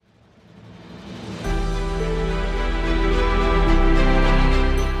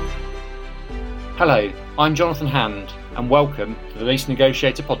Hello, I'm Jonathan Hand, and welcome to the Lease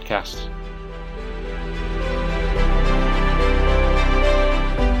Negotiator Podcast.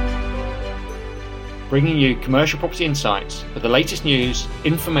 Bringing you commercial property insights with the latest news,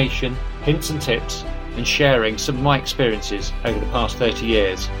 information, hints and tips, and sharing some of my experiences over the past 30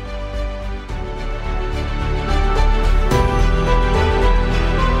 years.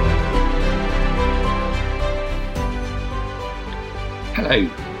 Hello.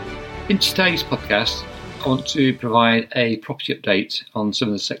 In today's podcast, I want to provide a property update on some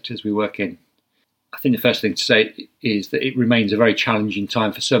of the sectors we work in. I think the first thing to say is that it remains a very challenging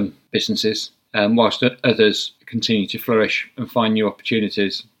time for some businesses, whilst others continue to flourish and find new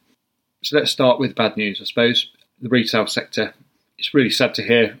opportunities. So let's start with bad news, I suppose. The retail sector. It's really sad to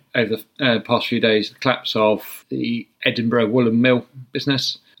hear over the past few days the collapse of the Edinburgh Woolen Mill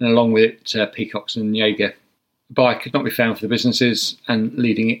business, and along with it, Peacocks and Jaeger. A buyer could not be found for the businesses, and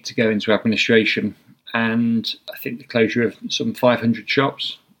leading it to go into administration. And I think the closure of some 500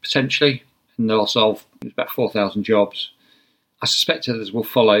 shops, potentially, and the loss of about 4,000 jobs. I suspect others will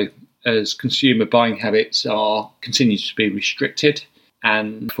follow as consumer buying habits continue to be restricted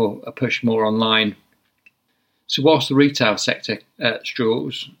and for a push more online. So whilst the retail sector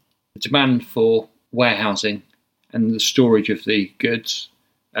struggles, the demand for warehousing and the storage of the goods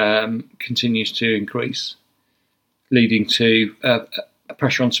continues to increase, leading to a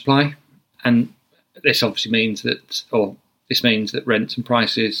pressure on supply. And this obviously means that rents and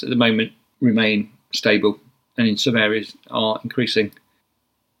prices at the moment remain stable and in some areas are increasing.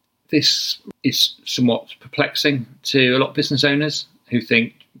 This is somewhat perplexing to a lot of business owners who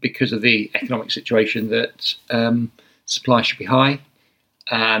think because of the economic situation that supply should be high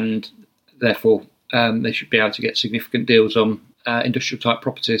and therefore they should be able to get significant deals on industrial type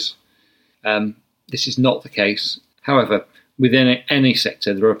properties. This is not the case. However, within any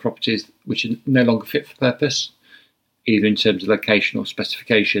sector, there are properties which are no longer fit for purpose, either in terms of location or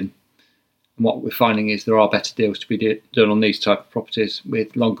specification. And what we're finding is there are better deals to be done on these type of properties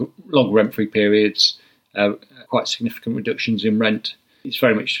with longer rent-free periods, quite significant reductions in rent. It's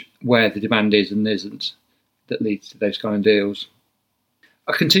very much where the demand is and isn't that leads to those kind of deals.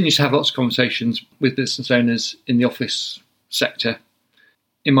 I continue to have lots of conversations with business owners in the office sector.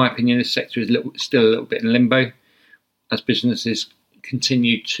 In my opinion, this sector is still a little bit in limbo, as businesses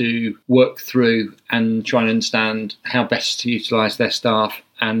continue to work through and try and understand how best to utilise their staff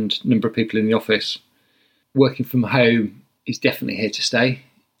and number of people in the office. Working from home is definitely here to stay,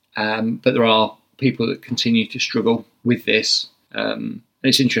 but there are people that continue to struggle with this. And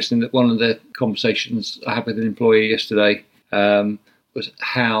it's interesting that one of the conversations I had with an employee yesterday was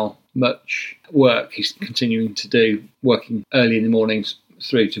how much work he's continuing to do, working early in the mornings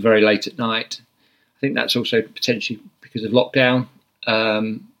through to very late at night. I think that's also potentially because of lockdown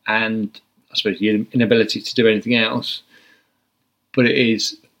and I suppose the inability to do anything else. But it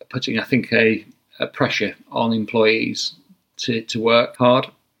is putting, I think, a pressure on employees to work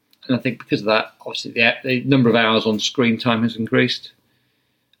hard. And I think because of that, obviously the number of hours on screen time has increased.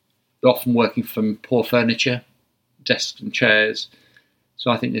 They're often working from poor furniture, desks and chairs.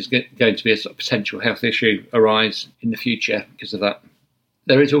 So I think there's going to be a sort of potential health issue arise in the future because of that.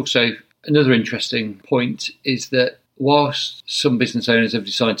 There is also another interesting point is that whilst some business owners have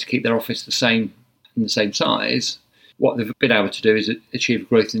decided to keep their office the same size, what they've been able to do is achieve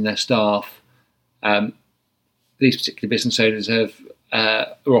growth in their staff. These particular business owners are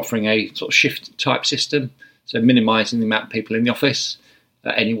offering a sort of shift type system, so minimising the amount of people in the office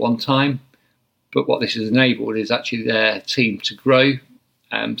at any one time. But what this has enabled is actually their team to grow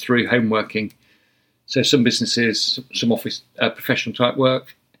through home working. So some businesses, some office professional type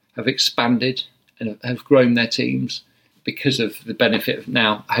work have expanded and have grown their teams because of the benefit of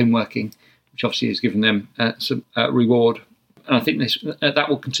now home working, which obviously has given them some reward. And I think that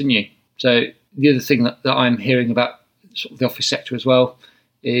will continue. So the other thing that I'm hearing about sort of the office sector as well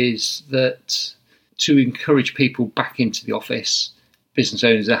is that to encourage people back into the office, business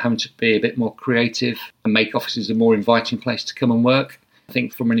owners are having to be a bit more creative and make offices a more inviting place to come and work. I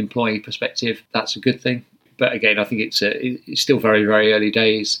think from an employee perspective, that's a good thing. But again, I think it's still very, very early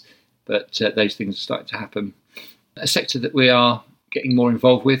days, but those things are starting to happen. A sector that we are getting more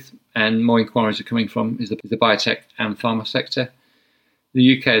involved with and more inquiries are coming from is the biotech and pharma sector.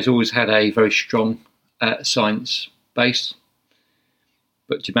 The UK has always had a very strong science base,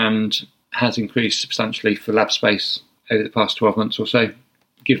 but demand has increased substantially for lab space over the past 12 months or so,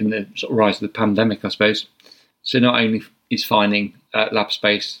 given the sort of rise of the pandemic, I suppose. So not only is finding lab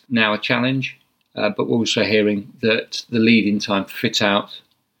space now a challenge, but we're also hearing that the lead-in time for fit-out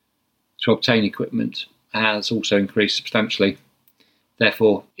to obtain equipment has also increased substantially.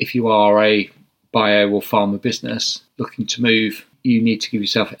 Therefore, if you are a buyer or farmer business looking to move, you need to give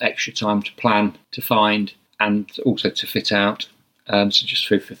yourself extra time to plan, to find, and also to fit out. So just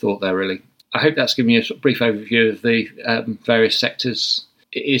food for thought there, really. I hope that's given you a sort of brief overview of the various sectors.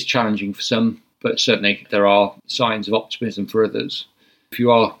 It is challenging for some, but certainly there are signs of optimism for others. If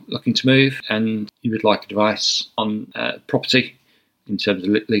you are looking to move and you would like advice on property in terms of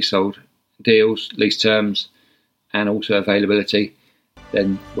leasehold deals, lease terms, and also availability,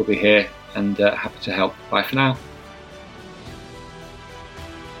 then we'll be here and happy to help. Bye for now.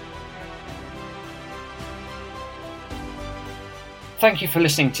 Thank you for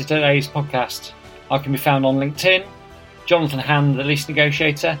listening to today's podcast. I can be found on LinkedIn, Jonathan Hand, the Lease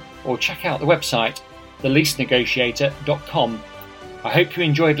Negotiator, or check out the website, theleasenegotiator.com. I hope you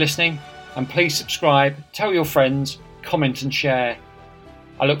enjoyed listening, and please subscribe, tell your friends, comment and share.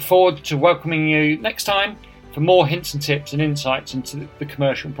 I look forward to welcoming you next time for more hints and tips and insights into the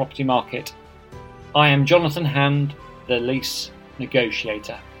commercial property market. I am Jonathan Hand, the Lease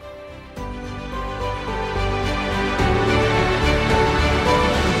Negotiator.